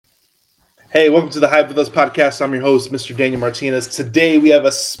Hey, welcome to the Hive with Us podcast. I'm your host, Mr. Daniel Martinez. Today we have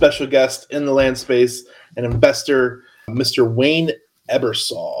a special guest in the land space, an investor, Mr. Wayne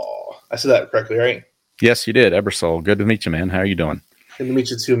Ebersole. I said that correctly, right? Yes, you did. Ebersole. Good to meet you, man. How are you doing? Good to meet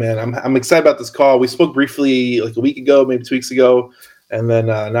you too, man. I'm excited about this call. We spoke briefly like a week ago, maybe 2 weeks ago, and then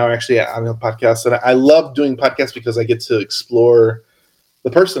now we're actually on the podcast. And I love doing podcasts because I get to explore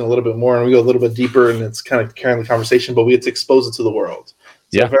the person a little bit more, and we go a little bit deeper, and it's kind of carrying the conversation, but we get to expose it to the world.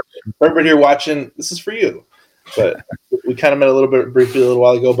 So yeah. If everybody here watching, this is for you. But we kind of met a little bit briefly a little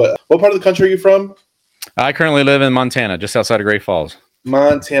while ago. But what part of the country are you from? I currently live in Montana, just outside of Great Falls.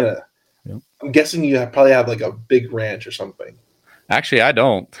 Montana. Yep. I'm guessing you probably have like a big ranch or something. Actually, I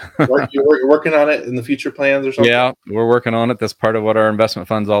don't. You're working on it in the future plans or something? Yeah, we're working on it. That's part of what our investment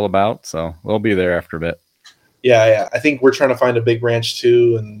fund's all about. So we'll be there after a bit. Yeah. I think we're trying to find a big ranch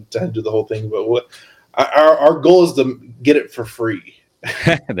too and to do the whole thing. But our goal is to get it for free.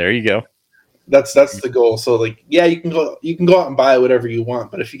 There you go. That's the goal. So like, yeah, you can go out and buy whatever you want,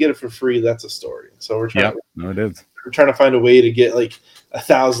 but if you get it for free, that's a story. So we're trying. No, it is. We're trying to find a way to get like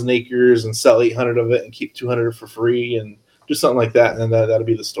 1,000 acres and sell 800 of it and keep 200 for free and do something like that. And then that'll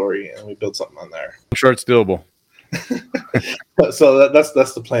be the story. And we build something on there. I'm sure it's doable. So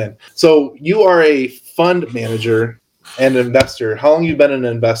that's the plan. So you are a fund manager and investor. How long have you been an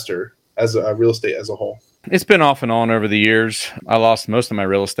investor as a real estate as a whole? It's been off and on over the years. I lost most of my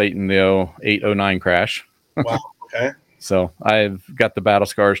real estate in the 2008-09 crash. Wow. Okay. So I've got the battle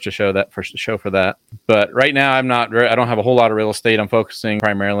scars to show for that. But right now I don't have a whole lot of real estate. I'm focusing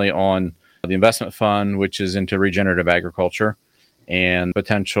primarily on the investment fund, which is into regenerative agriculture and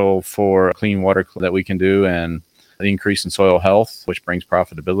potential for clean water that we can do and the increase in soil health, which brings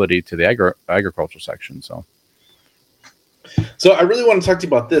profitability to the agriculture section. So I really want to talk to you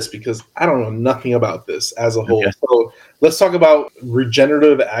about this because I don't know nothing about this as a whole. Okay. So let's talk about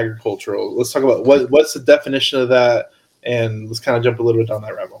regenerative agricultural. Let's talk about what's the definition of that, and let's kind of jump a little bit down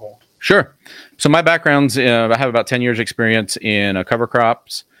that rabbit hole. Sure. So my background's, I have about 10 years experience in cover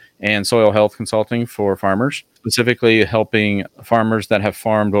crops and soil health consulting for farmers, specifically helping farmers that have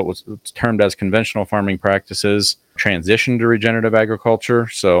farmed what was termed as conventional farming practices transition to regenerative agriculture.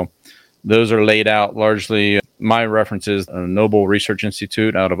 So those are laid out largely. My reference is Noble Research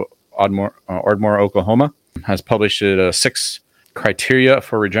Institute out of Ardmore, Oklahoma, has published 6 criteria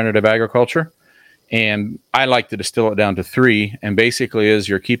for regenerative agriculture. And I like to distill it down to 3. And basically is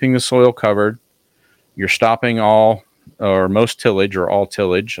you're keeping the soil covered, you're stopping all or most tillage or all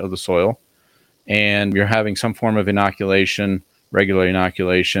tillage of the soil, and you're having some form of inoculation, regular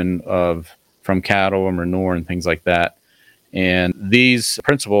inoculation from cattle and manure and things like that. And these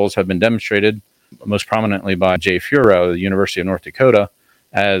principles have been demonstrated most prominently by Jay Furo of the University of North Dakota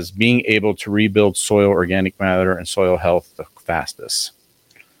as being able to rebuild soil organic matter and soil health the fastest.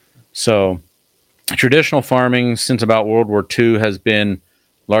 So traditional farming since about World War II has been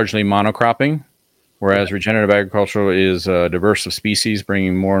largely monocropping, whereas regenerative agriculture is diverse of species,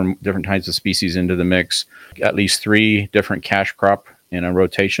 bringing more and different types of species into the mix, at least 3 different cash crop in a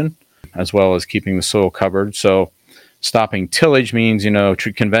rotation, as well as keeping the soil covered. So stopping tillage means,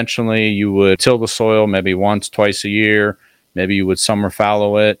 conventionally you would till the soil maybe once, twice a year. Maybe you would summer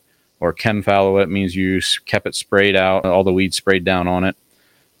fallow it or chem fallow it, means you kept it sprayed out, all the weeds sprayed down on it.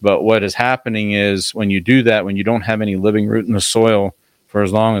 But what is happening is when you do that, when you don't have any living root in the soil for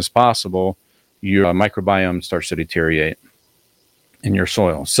as long as possible, your microbiome starts to deteriorate in your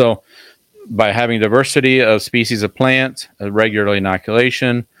soil. So by having diversity of species of plant, regular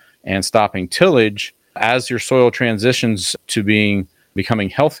inoculation, and stopping tillage, as your soil transitions to becoming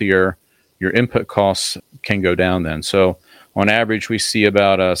healthier, your input costs can go down then. So on average, we see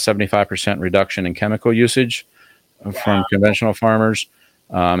about a 75% reduction in chemical usage from conventional farmers.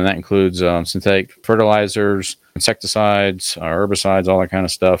 And that includes synthetic fertilizers, insecticides, herbicides, all that kind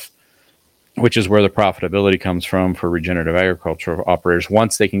of stuff, which is where the profitability comes from for regenerative agriculture operators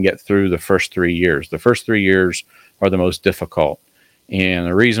once they can get through the first 3 years. The first 3 years are the most difficult. And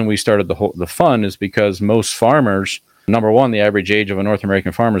the reason we started the fund is because most farmers, number one, the average age of a North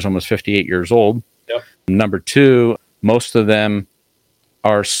American farmer is almost 58 years old. Yep. Number 2, most of them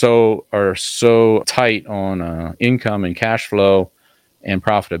are so tight on income and cash flow and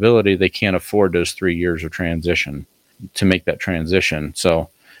profitability, they can't afford those 3 years of transition to make that transition. So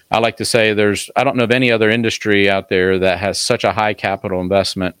I like to say I don't know of any other industry out there that has such a high capital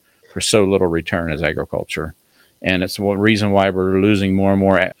investment for so little return as agriculture. And it's one reason why we're losing more and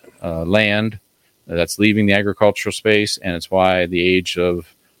more land that's leaving the agricultural space. And it's why the age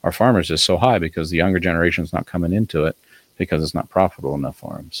of our farmers is so high, because the younger generation is not coming into it because it's not profitable enough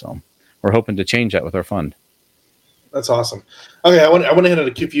for them. So we're hoping to change that with our fund. That's awesome. Okay, I want to hit on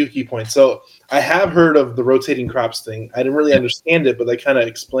a few key points. So I have heard of the rotating crops thing. I didn't really understand it, but that kind of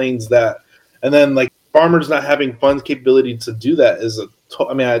explains that. And then like farmers not having funds capability to do that is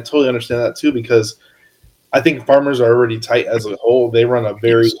I mean, I totally understand that too, because I think farmers are already tight as a whole. They run a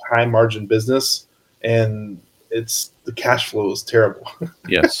very Yes. high margin business, and the cash flow is terrible.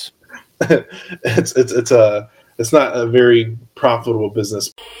 Yes. It's not a very profitable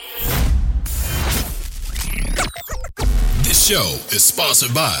business. This show is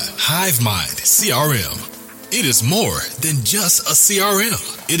sponsored by HiveMind CRM. It is more than just a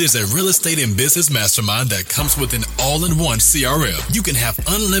CRM. It is a real estate and business mastermind that comes with an all-in-one CRM. You can have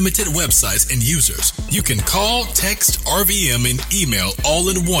unlimited websites and users. You can call, text, RVM, and email all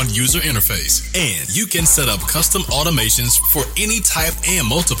in one user interface. And you can set up custom automations for any type and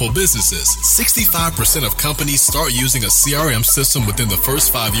multiple businesses. 65% of companies start using a CRM system within the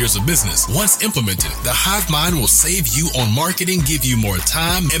first 5 years of business. Once implemented, the HiveMind will save you on marketing, give you more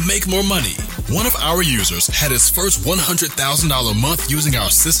time, and make more money. One of our users had his first $100,000 month using our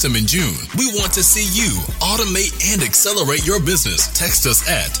system in June. We want to see you automate and accelerate your business. Text us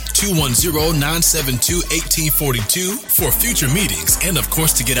at 210-972-1842 for future meetings, and of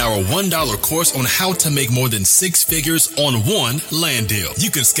course to get our $1 course on how to make more than 6 figures on one land deal.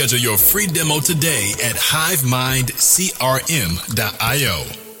 You can schedule your free demo today at hivemindcrm.io.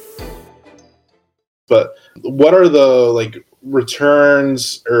 But what are the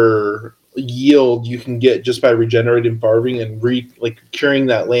returns or yield you can get just by regenerative farming and curing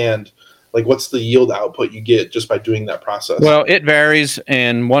that land? What's the yield output you get just by doing that process? Well, it varies,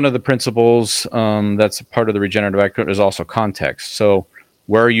 and one of the principles that's part of the regenerative agriculture is also context. So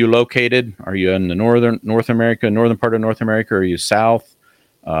where are you located? Are you in the northern part of North America? Are you south?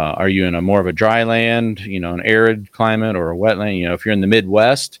 Are you in a more of a dry land, an arid climate, or a wetland? If you're in the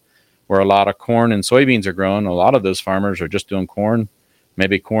Midwest where a lot of corn and soybeans are grown, a lot of those farmers are just doing corn,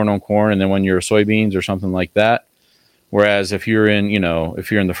 maybe corn on corn, and then when you're soybeans or something like that. Whereas if you're in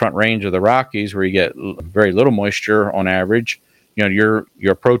the front range of the Rockies where you get very little moisture on average, your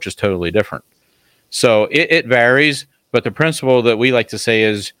approach is totally different. So it varies, but the principle that we like to say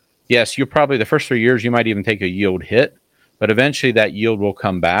is, yes, you probably the first 3 years you might even take a yield hit, but eventually that yield will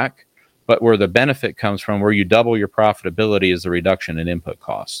come back. But where the benefit comes from, where you double your profitability, is the reduction in input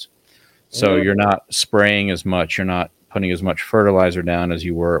costs. So you're not spraying as much, you're not putting as much fertilizer down as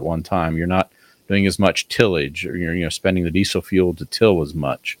you were at one time. You're not doing as much tillage, or you're spending the diesel fuel to till as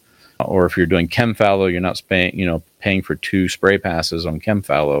much. Or if you're doing chem fallow, you're not paying for 2 spray passes on chem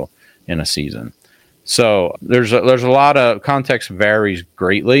fallow in a season. So there's a lot of context varies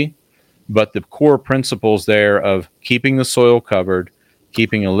greatly, but the core principles there of keeping the soil covered,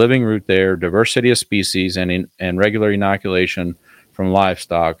 keeping a living root there, diversity of species, and regular inoculation from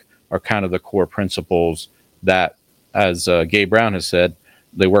livestock are kind of the core principles that, as Gabe Brown has said,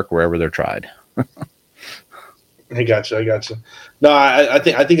 they work wherever they're tried. I gotcha. No, I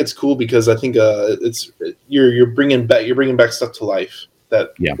think it's cool because I think you're bringing back stuff to life that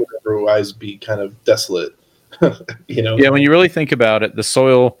would otherwise be kind of desolate. Yeah, when you really think about it, the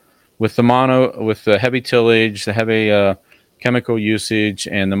soil with the heavy tillage, the heavy chemical usage,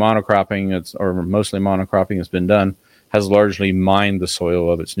 and the monocropping, or mostly monocropping has been done, has largely mined the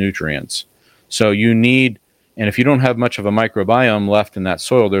soil of its nutrients. So you need, and if you don't have much of a microbiome left in that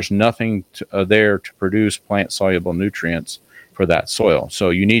soil, there's nothing there to produce plant-soluble nutrients for that soil. So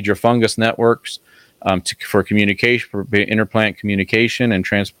you need your fungus networks for communication, for interplant communication and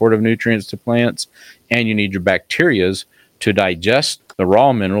transport of nutrients to plants, and you need your bacterias to digest the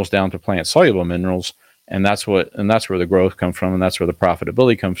raw minerals down to plant-soluble minerals, and that's where the growth comes from, and that's where the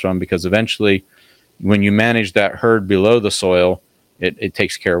profitability comes from, because eventually, when you manage that herd below the soil, it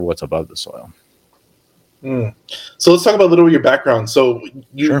takes care of what's above the soil. So let's talk about a little of your background. So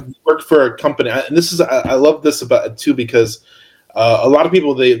you worked for a company, and I love this about it too, because a lot of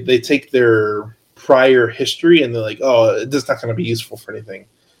people, they take their prior history and they're like, oh, it's not going to be useful for anything.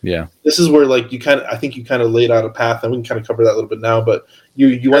 Yeah. This is where I think you kind of laid out a path, and we can kind of cover that a little bit now, but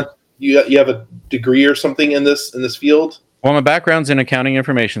you have a degree or something in this field? Well, my background's in accounting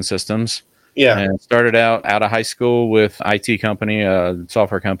information systems. Yeah. And started out of high school with IT company,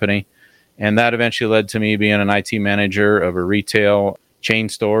 software company. And that eventually led to me being an IT manager of a retail chain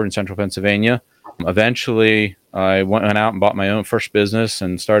store in central Pennsylvania. Eventually, I went out and bought my own first business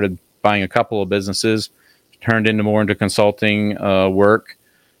and started buying a couple of businesses, turned into consulting work.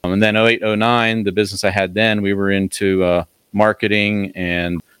 And then 2008, 2009, the business I had then, we were into marketing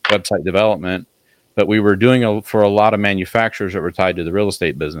and website development. But we were doing for a lot of manufacturers that were tied to the real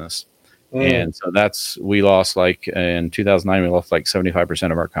estate business. And so we lost in 2009, we lost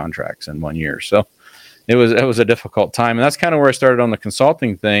 75% of our contracts in 1 year. So it was a difficult time. And that's kind of where I started on the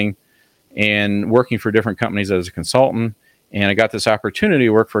consulting thing and working for different companies as a consultant. And I got this opportunity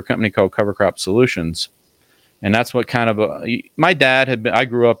to work for a company called Cover Crop Solutions. And that's what kind of my dad had been. I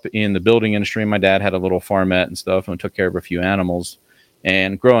grew up in the building industry. My dad had a little farmette and stuff and took care of a few animals.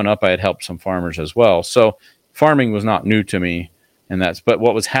 And growing up, I had helped some farmers as well. So farming was not new to me. But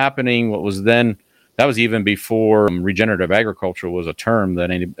what was happening, that was even before regenerative agriculture was a term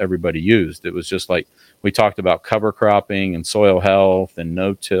that everybody used. It was just like we talked about cover cropping and soil health and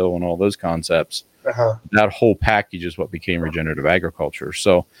no-till and all those concepts. That whole package is what became regenerative agriculture.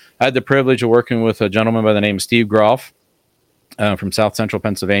 So I had the privilege of working with a gentleman by the name of Steve Groff from South Central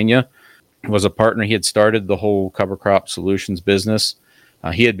Pennsylvania. He was a partner. He had started the whole cover crop solutions business.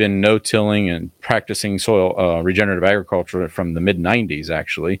 He had been no-tilling and practicing soil regenerative agriculture from the mid-'90s,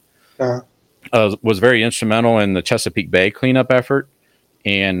 actually. Was very instrumental in the Chesapeake Bay cleanup effort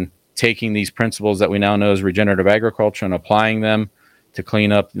and taking these principles that we now know as regenerative agriculture and applying them to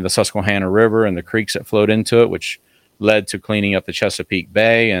clean up the Susquehanna River and the creeks that flowed into it, which led to cleaning up the Chesapeake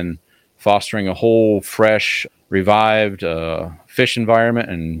Bay and fostering a whole fresh, revived fish environment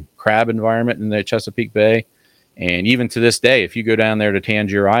and crab environment in the Chesapeake Bay. And even to this day, if you go down there to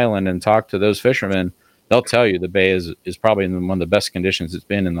Tangier Island and talk to those fishermen, they'll tell you the bay is probably in one of the best conditions it's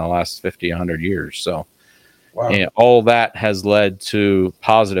been in the last 50, 100 years. So and all that has led to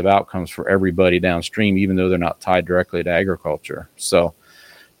positive outcomes for everybody downstream, even though they're not tied directly to agriculture. So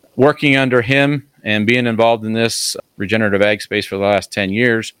working under him and being involved in this regenerative ag space for the last 10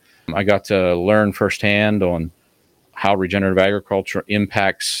 years, I got to learn firsthand on how regenerative agriculture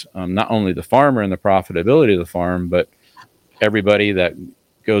impacts not only the farmer and the profitability of the farm, but everybody that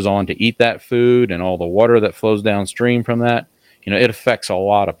goes on to eat that food and all the water that flows downstream from that. It affects a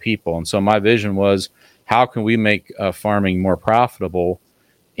lot of people. And so my vision was, how can we make farming more profitable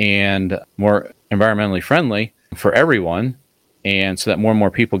and more environmentally friendly for everyone, and so that more and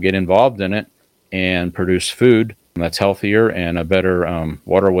more people get involved in it and produce food that's healthier and a better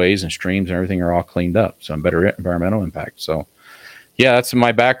waterways and streams and everything are all cleaned up, so a better environmental impact. So yeah, that's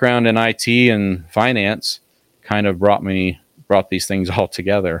my background in IT and finance kind of brought these things all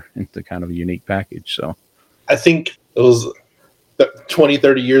together into kind of a unique package. So I think it was 20,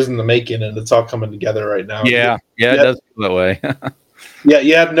 30 years in the making, and it's all coming together right now. Yeah, it does feel that way. Yeah,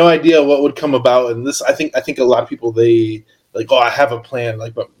 you had no idea what would come about. And this, I think a lot of people, they like, I have a plan.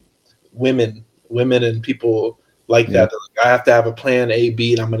 Like, but women and people like that, like, I have to have a plan A,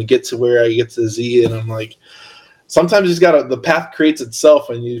 B, and I'm going to get to where I get to Z. And I'm like, sometimes you just the path creates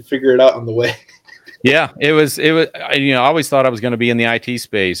itself and you figure it out on the way. Yeah, it was, I always thought I was going to be in the IT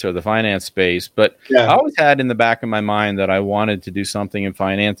space or the finance space, but I always had in the back of my mind that I wanted to do something in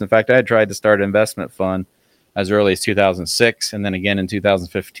finance. In fact, I had tried to start an investment fund as early as 2006 and then again in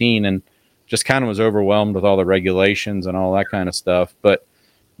 2015, and just kind of was overwhelmed with all the regulations and all that kind of stuff. But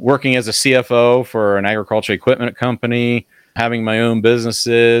working as a CFO for an agriculture equipment company, having my own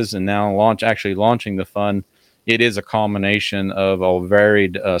businesses, and now launching the fund, it is a culmination of a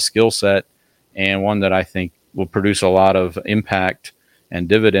varied skill set, and one that I think will produce a lot of impact and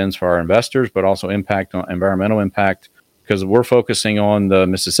dividends for our investors, but also impact on environmental impact, because we're focusing on the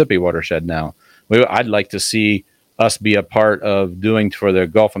Mississippi watershed now. I'd like to see us be a part of doing for the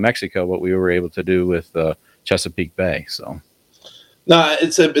Gulf of Mexico what we were able to do with the Chesapeake Bay. So, no,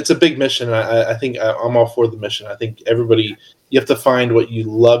 it's a big mission. I think I'm all for the mission. I think you have to find what you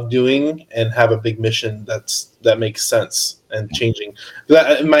love doing and have a big mission that makes sense and changing.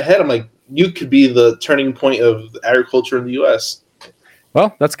 In my head, I'm like, you could be the turning point of agriculture in the U.S.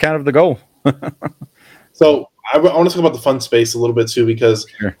 Well, that's kind of the goal. So I want to talk about the fun space a little bit too, because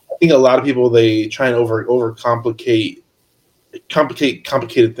I think a lot of people, they try and overcomplicate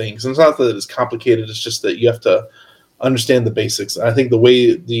complicated things. And it's not that it's complicated; it's just that you have to understand the basics. And I think the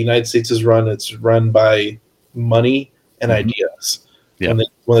way the United States is run, it's run by money and ideas. Yeah.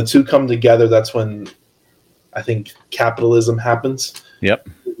 When the two come together, that's when I think capitalism happens. Yep.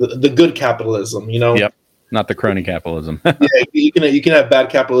 The good capitalism, Yep. Not the crony capitalism. Yeah, you can have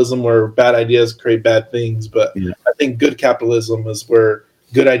bad capitalism where bad ideas create bad things, but I think good capitalism is where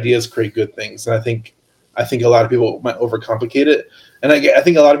good ideas create good things. And I think a lot of people might overcomplicate it. And I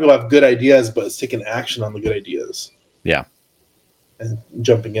think a lot of people have good ideas, but it's taking action on the good ideas. Yeah. And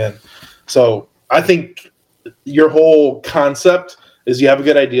jumping in. So I think your whole concept is you have a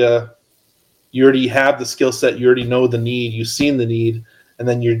good idea, you already have the skill set, you already know the need, you've seen the need, and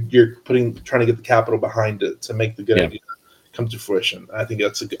then you're trying to get the capital behind it to make the good idea come to fruition. I think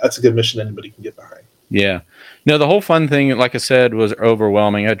that's a good mission anybody can get behind. Yeah. No, the whole fun thing, like I said, was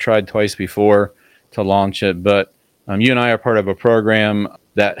overwhelming. I tried twice before to launch it, but you and I are part of a program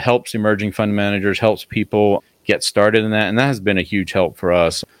that helps emerging fund managers, helps people get started in that. And that has been a huge help for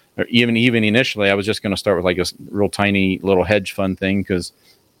us. Or even initially, I was just going to start with like a real tiny little hedge fund thing because,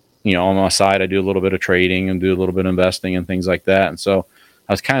 on my side, I do a little bit of trading and do a little bit of investing and things like that. And so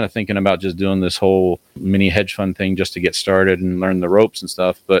I was kind of thinking about just doing this whole mini hedge fund thing just to get started and learn the ropes and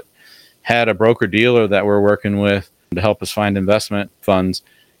stuff. But had a broker dealer that we're working with to help us find investment funds.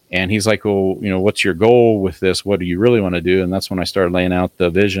 And he's like, well, what's your goal with this? What do you really want to do? And that's when I started laying out the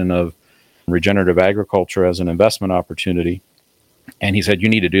vision of regenerative agriculture as an investment opportunity. And he said, you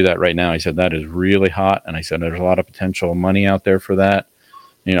need to do that right now. He said, that is really hot. And I said, there's a lot of potential money out there for that.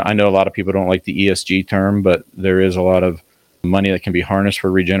 I know a lot of people don't like the ESG term, but there is a lot of money that can be harnessed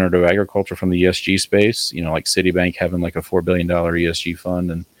for regenerative agriculture from the ESG space, like Citibank having like a $4 billion ESG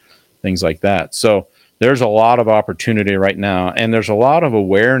fund and things like that. So there's a lot of opportunity right now. And there's a lot of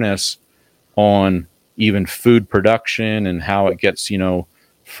awareness on even food production and how it gets,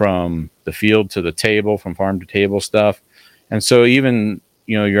 from the field to the table, from farm to table stuff. And so even,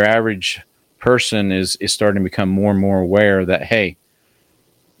 your average person is starting to become more and more aware that, hey,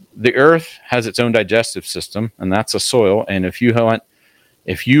 the earth has its own digestive system, and that's a soil. And if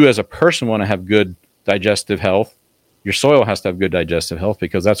you as a person want to have good digestive health, your soil has to have good digestive health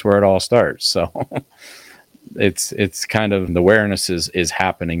because that's where it all starts. So it's kind of the awareness is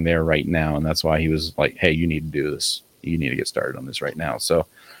happening there right now. And that's why he was like, hey, you need to do this. You need to get started on this right now. So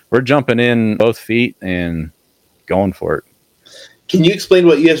we're jumping in both feet and going for it. Can you explain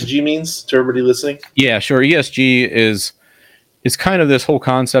what ESG means to everybody listening? Yeah, sure. ESG is kind of this whole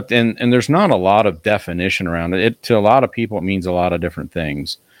concept, and there's not a lot of definition around it. To a lot of people, it means a lot of different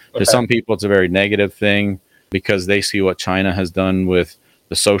things. Okay. To some people, it's a very negative thing because they see what China has done with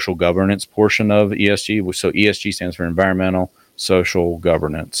the social governance portion of ESG. So ESG stands for environmental, social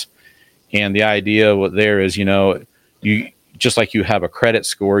governance. And the idea there is, you just like you have a credit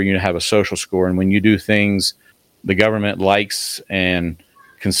score, you have a social score. And when you do things the government likes and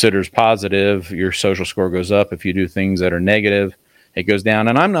considers positive, your social score goes up. If you do things that are negative, it goes down.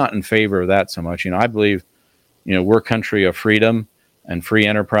 And I'm not in favor of that so much. I believe, we're a country of freedom and free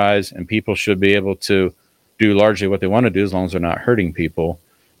enterprise, and people should be able to do largely what they want to do as long as they're not hurting people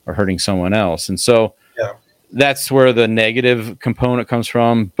or hurting someone else. And so that's where the negative component comes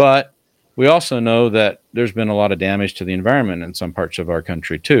from. But we also know that there's been a lot of damage to the environment in some parts of our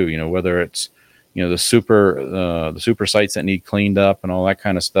country too, whether it's the super sites that need cleaned up and all that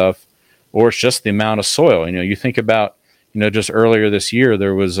kind of stuff, or it's just the amount of soil. You think about, just earlier this year,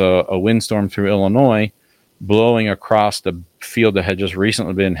 there was a windstorm through Illinois blowing across the field that had just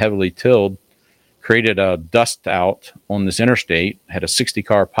recently been heavily tilled, created a dust out on this interstate, had a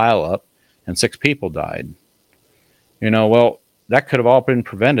 60-car pileup, and 6 people died. Well, that could have all been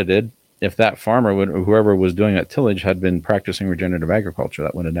prevented if that farmer or whoever was doing that tillage had been practicing regenerative agriculture.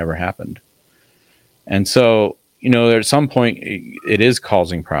 That would have never happened. And so, at some point, it is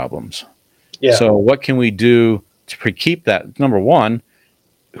causing problems. Yeah. So what can we do to keep that? Number one,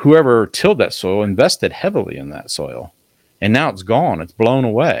 whoever tilled that soil invested heavily in that soil. And now it's gone. It's blown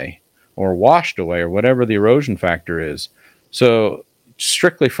away or washed away or whatever the erosion factor is. So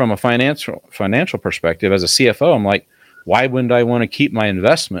strictly from a financial perspective, as a CFO, I'm like, why wouldn't I want to keep my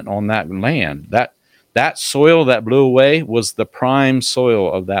investment on that land? That soil that blew away was the prime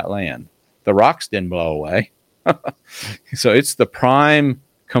soil of that land. The rocks didn't blow away. So it's the prime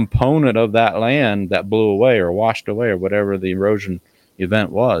component of that land that blew away or washed away or whatever the erosion event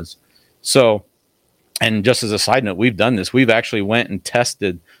was. So, and just as a side note, we've done this. We've actually went and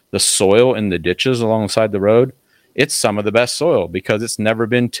tested the soil in the ditches alongside the road. It's some of the best soil because it's never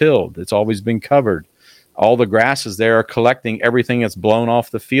been tilled. It's always been covered. All the grasses there are collecting everything that's blown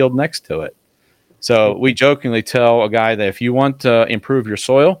off the field next to it. So we jokingly tell a guy that if you want to improve your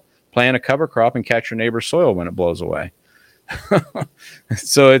soil, plant a cover crop and catch your neighbor's soil when it blows away.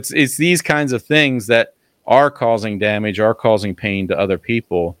 So it's these kinds of things that are causing damage, are causing pain to other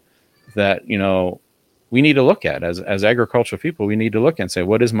people that, we need to look at as agricultural people. We need to look and say,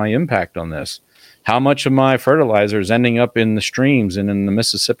 what is my impact on this? How much of my fertilizer is ending up in the streams and in the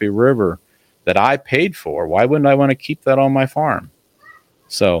Mississippi River that I paid for? Why wouldn't I want to keep that on my farm?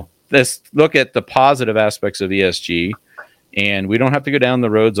 So let's look at the positive aspects of ESG. And we don't have to go down the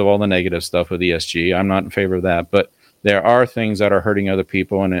roads of all the negative stuff with ESG. I'm not in favor of that. But there are things that are hurting other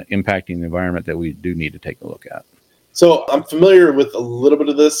people and impacting the environment that we do need to take a look at. So I'm familiar with a little bit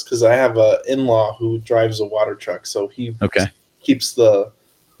of this because I have an in-law who drives a water truck. So he keeps the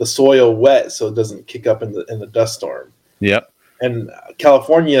soil wet so it doesn't kick up in the dust storm. Yep. And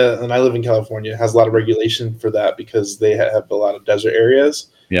California, and I live in California, has a lot of regulation for that because they have a lot of desert areas.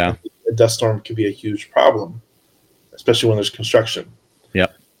 Yeah. A dust storm can be a huge problem, especially when there's construction.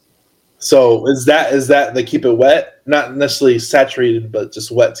 Yep. So is that they keep it wet, not necessarily saturated, but just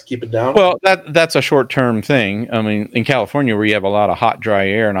wet to keep it down? Well, that's a short-term thing. I mean, in California, where you have a lot of hot, dry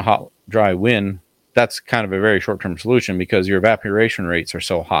air and a hot, dry wind, that's kind of a very short-term solution because your evaporation rates are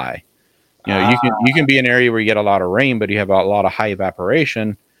so high. You know, you can be in an area where you get a lot of rain, but you have a lot of high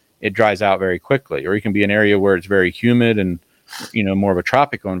evaporation. It dries out very quickly. Or you can be in an area where it's very humid and, you know, more of a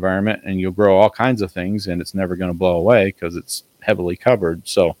tropical environment, and you'll grow all kinds of things, and it's never going to blow away because it's heavily covered.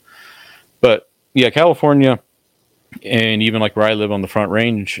 So, but yeah, California, and even like where I live on the Front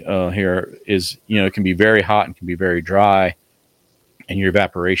Range here is, you know, it can be very hot and can be very dry, and your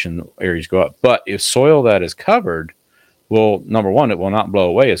evaporation areas go up. But if soil that is covered, well, number one, it will not blow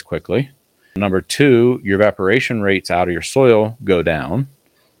away as quickly. Number two, your evaporation rates out of your soil go down.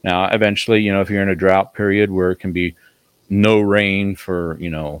 Now, eventually, you know, if you're in a drought period where it can be no rain for, you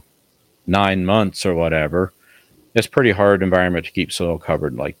know, 9 months or whatever, it's pretty hard environment to keep soil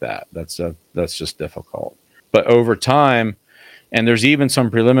covered like that. That's just difficult. But over time, and there's even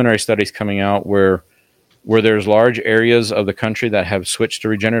some preliminary studies coming out where there's large areas of the country that have switched to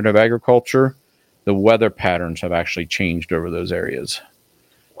regenerative agriculture, the weather patterns have actually changed over those areas.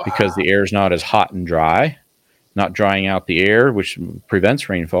 Wow. Because the air is not as hot and dry, not drying out the air, which prevents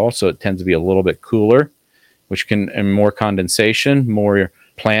rainfall. So it tends to be a little bit cooler, which can, and more condensation, more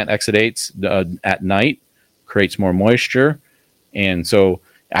plant exudates at night, creates more moisture. And so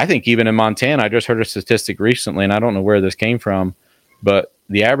I think even in Montana, I just heard a statistic recently, and I don't know where this came from, but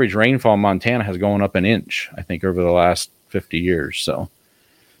the average rainfall in Montana has gone up an inch, I think, over the last 50 years. So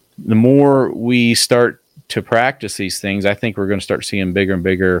the more we start to practice these things, I think we're going to start seeing bigger and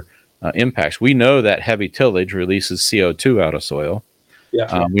bigger impacts. We know that heavy tillage releases CO2 out of soil.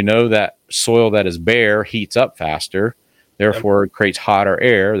 Yeah. We know that soil that is bare heats up faster. Therefore, it creates hotter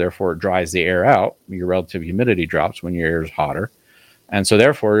air. Therefore, it dries the air out. Your relative humidity drops when your air is hotter. And so,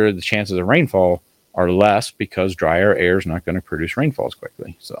 therefore, the chances of rainfall are less because drier air is not going to produce rainfall as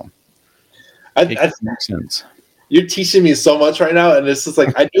quickly. So, it makes sense. You're teaching me so much right now, and it's just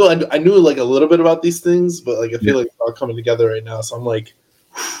like I knew like a little bit about these things, but like I feel like it's all coming together right now. So I'm like,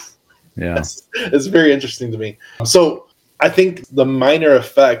 yeah, it's very interesting to me. So I think the minor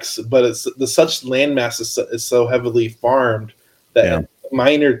effects, but it's the such landmass is so heavily farmed that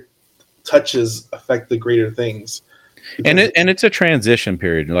minor touches affect the greater things. And it's a transition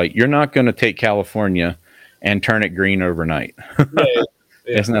period. Like, you're not going to take California and turn it green overnight.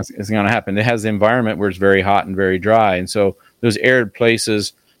 It's going to happen. It has the environment where it's very hot and very dry. And so those arid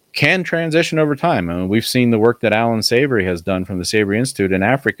places can transition over time. I mean, we've seen the work that Alan Savory has done from the Savory Institute in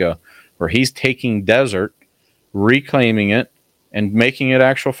Africa, where he's taking desert, reclaiming it, and making it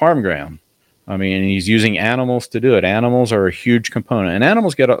actual farm ground. I mean, he's using animals to do it. Animals are a huge component.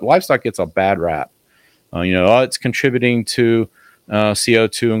 And livestock gets a bad rap. It's contributing to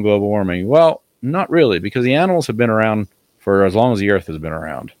CO2 and global warming. Well, not really, because the animals have been around for as long as the earth has been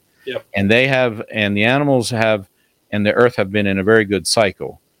around. Yep. And the animals have, and the earth have been in a very good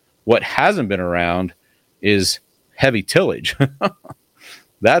cycle. What hasn't been around is heavy tillage.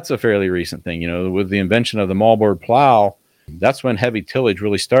 That's a fairly recent thing. With the invention of the moldboard plow, that's when heavy tillage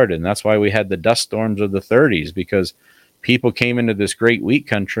really started. And that's why we had the dust storms of the 30s, because people came into this great wheat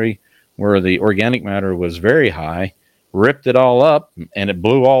country where the organic matter was very high, ripped it all up, and it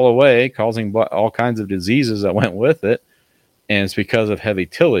blew all away, causing all kinds of diseases that went with it. And it's because of heavy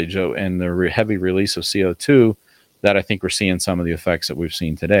tillage and the heavy release of CO2 that I think we're seeing some of the effects that we've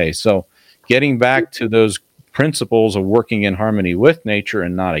seen today. So getting back to those principles of working in harmony with nature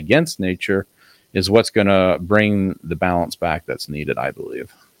and not against nature is what's going to bring the balance back that's needed, I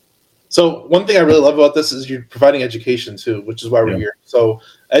believe. So one thing I really love about this is you're providing education too, which is why we're here. So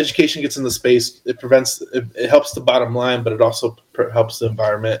education gets in the space. It helps the bottom line, but it also helps the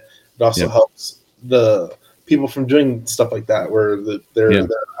environment. It also helps the people from doing stuff like that, where they're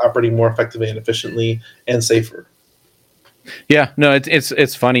operating more effectively and efficiently and safer. Yeah, no,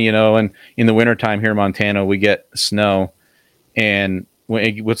 it's funny, and in the wintertime here in Montana, we get snow, and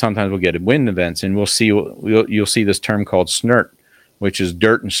sometimes we'll get wind events, and you'll see this term called snert, which is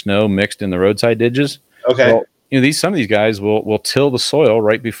dirt and snow mixed in the roadside ditches. Okay. Well, some of these guys will till the soil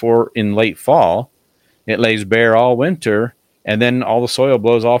right before in late fall. It lays bare all winter, and then all the soil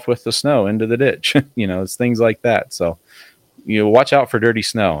blows off with the snow into the ditch. It's things like that. So, watch out for dirty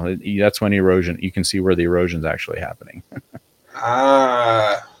snow. That's when erosion. You can see where the erosion is actually happening.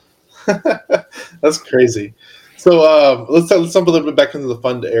 That's crazy. So let's jump a little bit back into the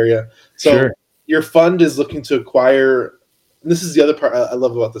fund area. So Your fund is looking to acquire. And this is the other part I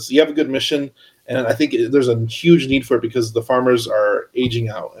love about this. You have a good mission, and I think there's a huge need for it because the farmers are aging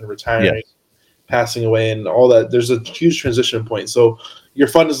out and retiring, passing away, and all that. There's a huge transition point. So your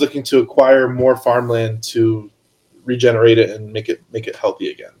fund is looking to acquire more farmland to regenerate it and make it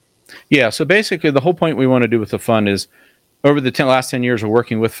healthy again. Yeah. So basically, the whole point we want to do with the fund is over the last 10 years of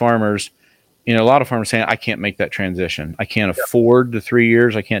working with farmers, a lot of farmers saying, I can't make that transition. I can't afford the 3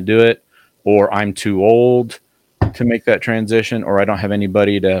 years. I can't do it. Or I'm too old to make that transition, or I don't have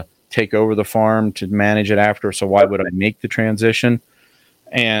anybody to take over the farm to manage it after. So why would I make the transition?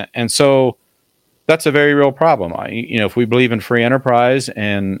 And so that's a very real problem. If we believe in free enterprise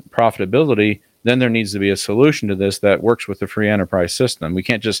and profitability, then there needs to be a solution to this that works with the free enterprise system. We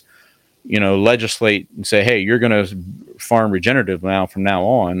can't just, legislate and say, hey, you're going to farm regenerative now from now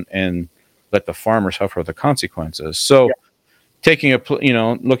on, and let the farmer suffer the consequences. So looking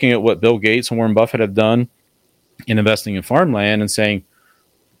at what Bill Gates and Warren Buffett have done in investing in farmland and saying,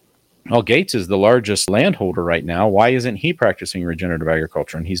 well, Gates is the largest landholder right now. Why isn't he practicing regenerative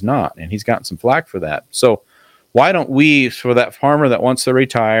agriculture? And he's not. And he's gotten some flack for that. So why don't we, for that farmer that wants to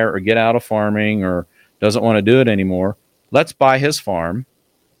retire or get out of farming or doesn't want to do it anymore, let's buy his farm.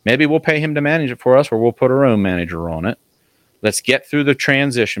 Maybe we'll pay him to manage it for us, or we'll put our own manager on it. Let's get through the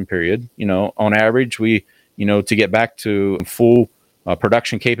transition period. On average, to get back to full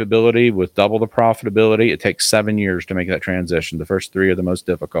production capability with double the profitability, it takes 7 years to make that transition. The first 3 are the most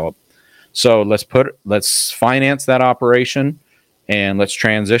difficult. So let's finance that operation and let's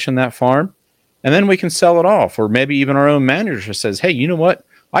transition that farm, and then we can sell it off. Or maybe even our own manager says, hey, you know what?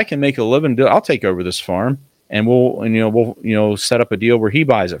 I can make a living. I'll take over this farm, and we'll set up a deal where he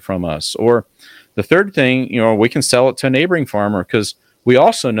buys it from us. Or the third thing, we can sell it to a neighboring farmer, because we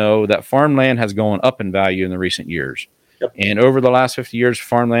also know that farmland has gone up in value in the recent years. Yep. And over the last 50 years,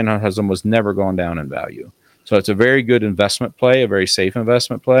 farmland has almost never gone down in value. So it's a very good investment play, a very safe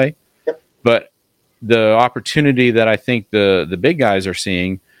investment play. Yep. But the opportunity that I think the big guys are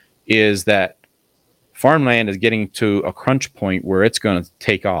seeing is that farmland is getting to a crunch point where it's going to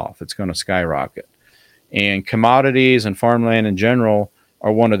take off. It's going to skyrocket. And commodities and farmland in general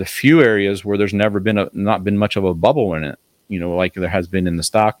are one of the few areas where there's never been not been much of a bubble in it, like there has been in the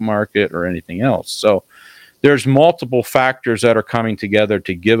stock market or anything else. So there's multiple factors that are coming together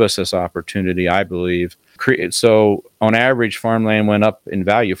to give us this opportunity, I believe. So on average, farmland went up in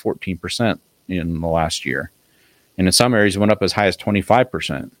value 14% in the last year. And in some areas, it went up as high as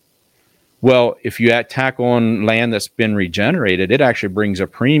 25%. Well, if you tack on land that's been regenerated, it actually brings a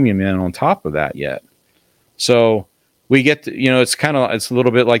premium in on top of that yet. So we get to, it's a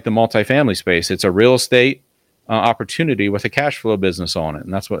little bit like the multifamily space. It's a real estate opportunity with a cash flow business on it.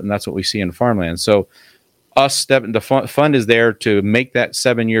 And that's what we see in farmland. So the fund is there to make that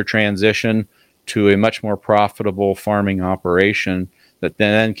 7-year transition to a much more profitable farming operation that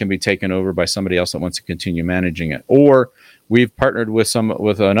then can be taken over by somebody else that wants to continue managing it. Or we've partnered with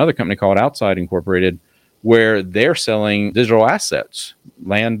another company called Outside Incorporated, where they're selling digital assets,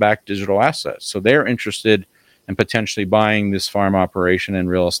 land-backed digital assets. So they're interested in potentially buying this farm operation and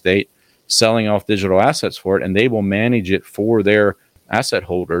real estate, selling off digital assets for it, and they will manage it for their asset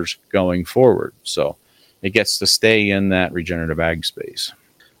holders going forward. So it gets to stay in that regenerative ag space.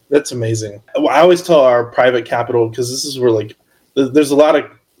 That's amazing. I always tell our private capital, because this is where there's a lot of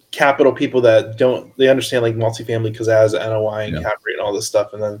capital people that they understand multifamily because it has NOI and cap rate and all this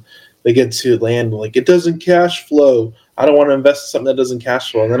stuff, and then they get to land it doesn't cash flow. I don't want to invest in something that doesn't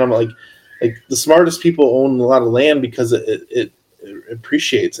cash flow. And then I'm like the smartest people own a lot of land because it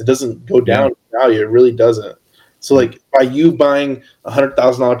appreciates. It doesn't go down in value. It really doesn't. So by you buying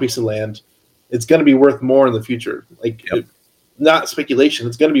 $100,000 piece of land, it's going to be worth more in the future. Not speculation.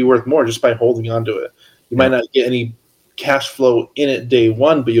 It's going to be worth more just by holding on to it. You might not get any cash flow in it day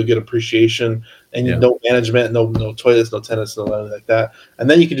one, but you'll get appreciation and no management, no toilets, no tenants, no nothing like that. And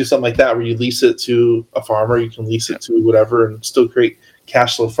then you can do something like that where you lease it to a farmer, you can lease it to whatever, and still create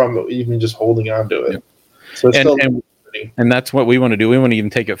cash flow from it, even just holding on to it. So it's and that's what we want to do. We want to even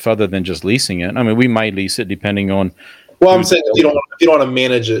take it further than just leasing it. I mean, we might lease it depending on. Well, I'm saying if you don't want to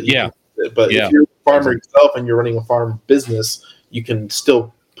manage it, but if you're a farmer yourself and you're running a farm business, you can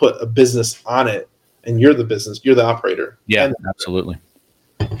still put a business on it, and you're the business, you're the operator. Yeah, absolutely.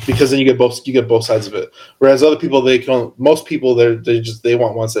 Because then you get both sides of it. Whereas other people, most people they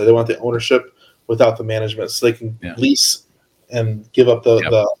want one side. They want the ownership without the management, so they can lease and give up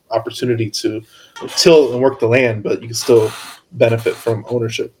the opportunity to till and work the land, but you can still benefit from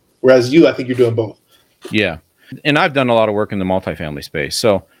ownership. Whereas I think you're doing both. Yeah, and I've done a lot of work in the multifamily space.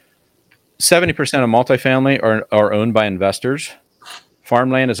 So 70% of multifamily are owned by investors.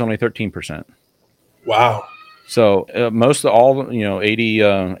 Farmland is only 13%. Wow. So most of all,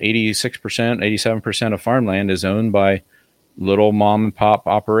 86%, 87% of farmland is owned by little mom and pop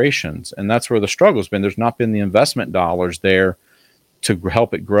operations. And that's where the struggle's been. There's not been the investment dollars there to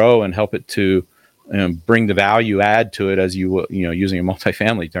help it grow and help it to bring the value add to it, as using a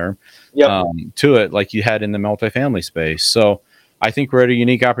multifamily term, to it, like you had in the multifamily space. So I think we're at a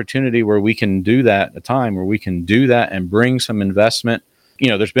unique opportunity where we can do that, a time where we can do that and bring some investment.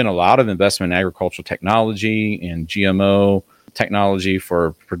 There's been a lot of investment in agricultural technology and GMO technology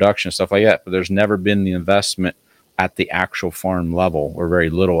for production and stuff like that, but there's never been the investment at the actual farm level, or very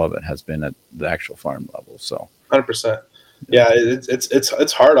little of it has been at the actual farm level. So 100%. Yeah,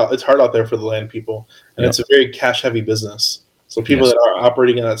 it's hard out. It's hard out there for the land people, and it's a very cash heavy business. So people that are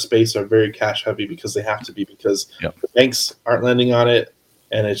operating in that space are very cash heavy because they have to be, because the banks aren't lending on it,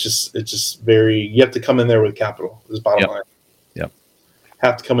 and it's just very, you have to come in there with capital. Is bottom line.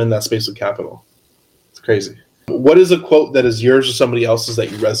 Have to come in that space with capital. It's crazy. What is a quote that is yours or somebody else's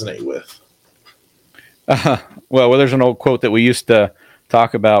that you resonate with? Well, there's an old quote that we used to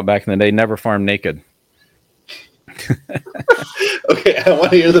talk about back in the day: "Never farm naked." Okay, I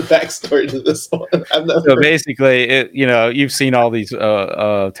want to hear the backstory to this one. So basically, you've seen all these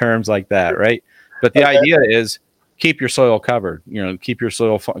terms like that, right? But the idea is keep your soil covered. Keep your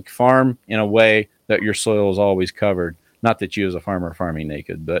soil farm in a way that your soil is always covered. Not that you as a farmer are farming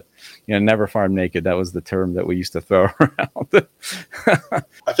naked, but never farm naked. That was the term that we used to throw around.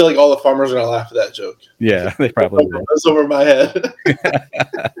 I feel like all the farmers are gonna laugh at that joke. Yeah, they probably did. That's over my head.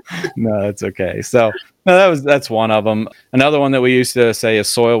 No, it's okay. So that's one of them. Another one that we used to say is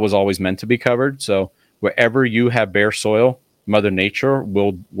soil was always meant to be covered. So wherever you have bare soil, Mother Nature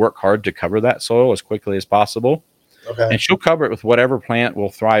will work hard to cover that soil as quickly as possible. Okay. And she'll cover it with whatever plant will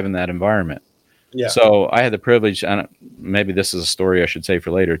thrive in that environment. Yeah. So I had the privilege, and maybe this is a story I should say for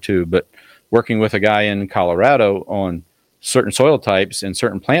later too, but working with a guy in Colorado on certain soil types and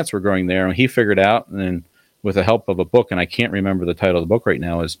certain plants were growing there, and he figured out, and then with the help of a book, and I can't remember the title of the book right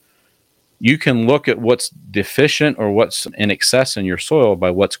now, is you can look at what's deficient or what's in excess in your soil by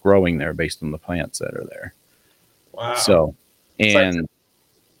what's growing there based on the plants that are there. Wow. So, and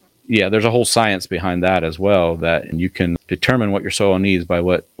there's a whole science behind that as well, that you can determine what your soil needs by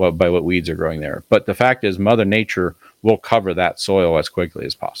what weeds are growing there. But the fact is, Mother Nature will cover that soil as quickly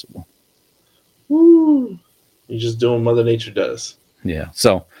as possible. Woo. You're just doing what Mother Nature does. Yeah.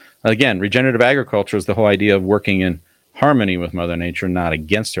 So again, regenerative agriculture is the whole idea of working in harmony with Mother Nature, not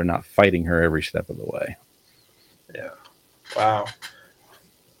against her, not fighting her every step of the way. Yeah. Wow.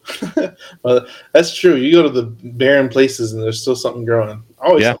 Well, that's true. You go to the barren places and there's still something growing.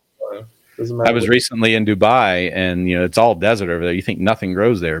 Always something growing. I was recently in Dubai, and it's all desert over there. You think nothing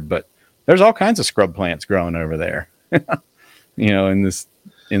grows there, but there's all kinds of scrub plants growing over there. In this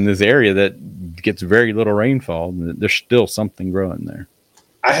area that gets very little rainfall, there's still something growing there.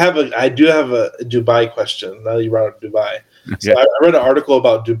 I do have a Dubai question. Now that you brought up Dubai, so I read an article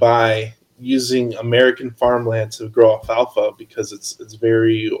about Dubai using American farmland to grow alfalfa because it's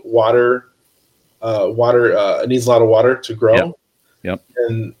very water. It needs a lot of water to grow. Yep.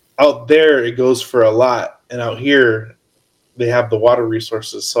 And out there it goes for a lot, and out here they have the water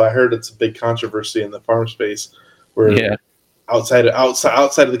resources. So I heard it's a big controversy in the farm space where outside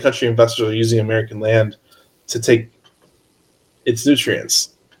of the country, investors are using American land to take its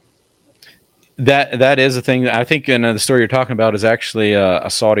nutrients. That is a thing. I think the story you're talking about is actually a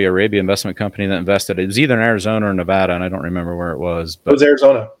Saudi Arabia investment company that invested. It was either in Arizona or Nevada, and I don't remember where it was. But it was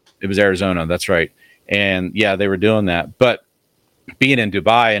Arizona. It was Arizona. That's right. And they were doing that. But being in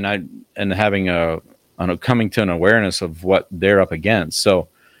Dubai and having coming to an awareness of what they're up against. So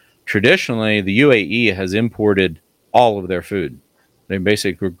traditionally, the UAE has imported all of their food. They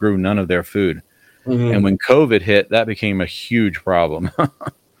basically grew none of their food. Mm-hmm. And when COVID hit, that became a huge problem.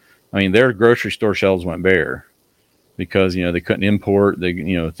 I mean, their grocery store shelves went bare because, they couldn't import,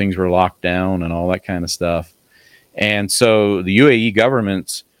 things were locked down and all that kind of stuff. And so the UAE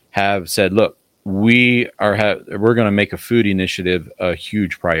governments have said, look, we're going to make a food initiative a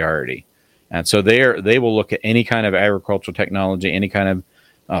huge priority. And so they will look at any kind of agricultural technology, any kind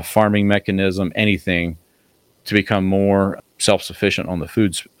of farming mechanism, anything to become more self-sufficient on the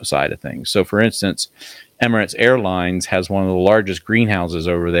food side of things. So for instance, Emirates Airlines has one of the largest greenhouses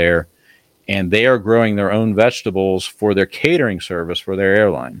over there, and they are growing their own vegetables for their catering service for their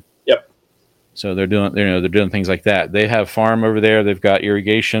airline. Yep. So they're doing things like that. They have farm over there. They've got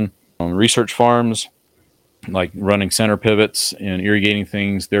irrigation, research farms, like running center pivots and irrigating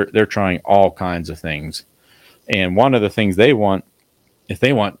things. They're trying all kinds of things. And one of the things they want, if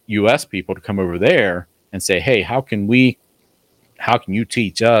they want U.S. people to come over there and say, hey, how can you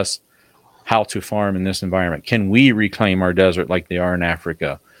teach us how to farm in this environment? Can we reclaim our desert like they are in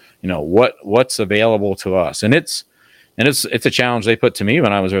Africa? What's available to us? And it's a challenge they put to me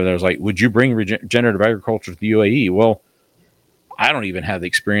when I was over there. I was like, would you bring regenerative agriculture to the UAE? Well, I don't even have the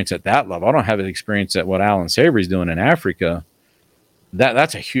experience at that level. I don't have the experience at what Alan Savory's doing in Africa.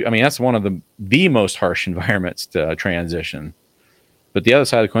 That's a huge, I mean, that's one of the most harsh environments to transition. But the other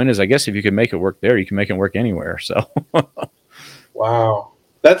side of the coin is, I guess if you can make it work there, you can make it work anywhere. So, Wow.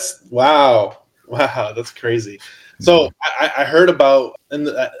 Wow. That's crazy. So I heard about in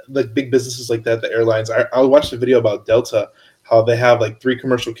the big businesses like that, the airlines. I watched a video about Delta, how they have like 3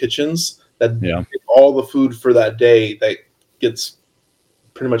 commercial kitchens that make all the food for that day that gets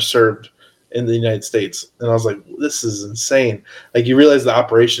pretty much served in the United States. And I was like, this is insane. Like, you realize the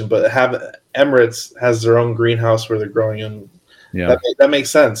operation, but Emirates has their own greenhouse where they're growing in. Yeah, that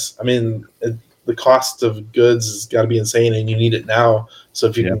makes sense. I mean, the cost of goods has got to be insane, and you need it now. So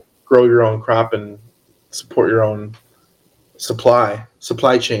if you can grow your own crop and support your own supply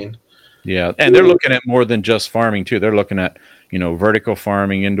chain. Yeah, and they're looking at more than just farming too. They're looking at, vertical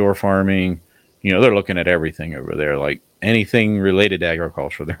farming, indoor farming. They're looking at everything over there, like anything related to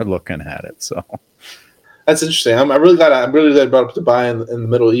agriculture. They're looking at it. So that's interesting. I'm really glad I brought up Dubai in the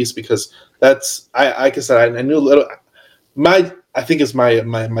Middle East, because that's like I said, I knew a little. I think it's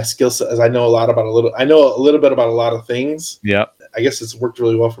my skill set, as I know a little bit about a lot of things. Yeah, I guess it's worked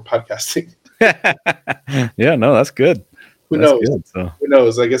really well for podcasting. Yeah, no, that's good. Who knows? Who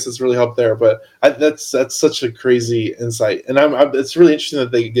knows? I guess it's really helped there. But that's such a crazy insight, and it's really interesting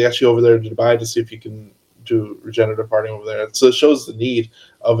that they asked you over there to Dubai to see if you can do regenerative farming over there. So it shows the need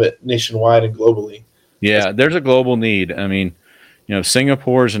of it nationwide and globally. Yeah, there's a global need. I mean,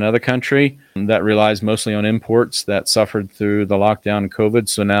 Singapore is another country that relies mostly on imports that suffered through the lockdown and COVID.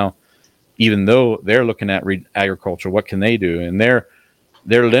 So now, even though they're looking at agriculture, what can they do? And their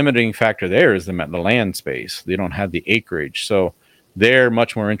limiting factor there is the land space. They don't have the acreage. So they're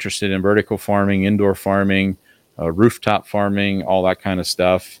much more interested in vertical farming, indoor farming, rooftop farming, all that kind of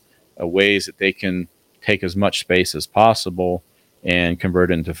stuff, ways that they can take as much space as possible and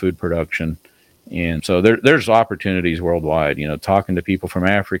convert it into food production. And so there's opportunities worldwide, talking to people from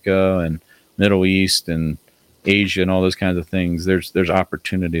Africa and Middle East and Asia and all those kinds of things. There's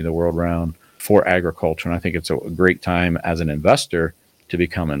opportunity the world around for agriculture. And I think it's a great time as an investor to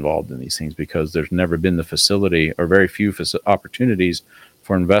become involved in these things, because there's never been the facility or very few opportunities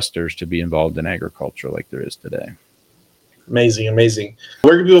for investors to be involved in agriculture like there is today. Amazing.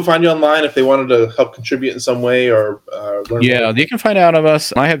 Where can people find you online if they wanted to help contribute in some way or learn more? You can find out of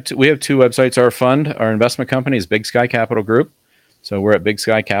us. We have 2 websites. Our fund, our investment company, is Big Sky Capital Group. So we're at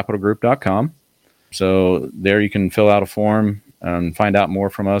bigskycapitalgroup.com. So there you can fill out a form and find out more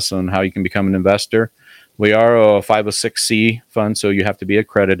from us on how you can become an investor. We are a 506c fund, so you have to be an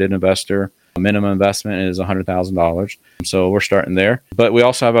accredited investor. Minimum investment is $100,000. So we're starting there. But we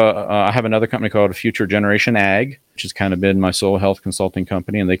also have I have another company called Future Generation Ag, which has kind of been my soil health consulting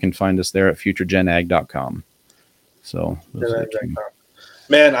company, and they can find us there at futuregenag.com. So,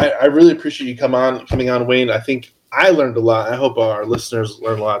 man, I really appreciate you coming on, Wayne. I think I learned a lot. I hope our listeners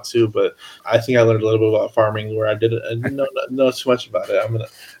learned a lot too. But I think I learned a little bit about farming where I didn't know too much about it.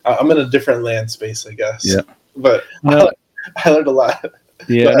 I'm in a different land space, I guess. Yeah, but I learned a lot.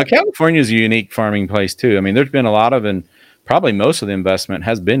 Yeah, California is a unique farming place too. I mean, there's been a lot of, and probably most of the investment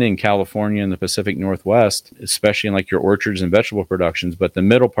has been in California and the Pacific Northwest, especially in like your orchards and vegetable productions. But the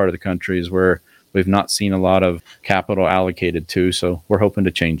middle part of the country is where we've not seen a lot of capital allocated to. So we're hoping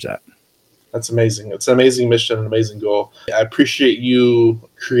to change that. That's amazing. It's an amazing mission, an amazing goal. I appreciate you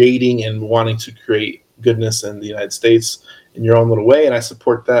creating and wanting to create goodness in the United States in your own little way, and I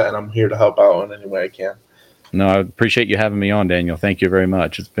support that, and I'm here to help out in any way I can. No, I appreciate you having me on, Daniel. Thank you very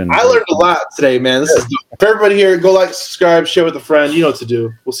much. I learned a lot today, man. This is for everybody here. Go like, subscribe, share with a friend. You know what to do.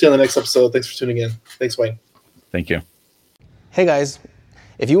 We'll see you on the next episode. Thanks for tuning in. Thanks, Wayne. Thank you. Hey, guys.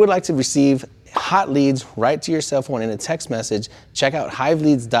 If you would like to receive hot leads right to your cell phone in a text message, check out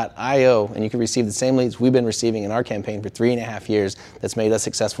hiveleads.io, and you can receive the same leads we've been receiving in our campaign for 3.5 years that's made us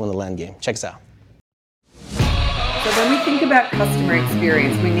successful in the land game. Check us out. So when we think about customer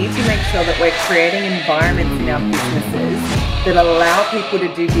experience, we need to make sure that we're creating environments in our businesses that allow people to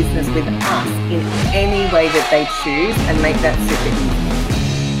do business with us in any way that they choose and make that super easy.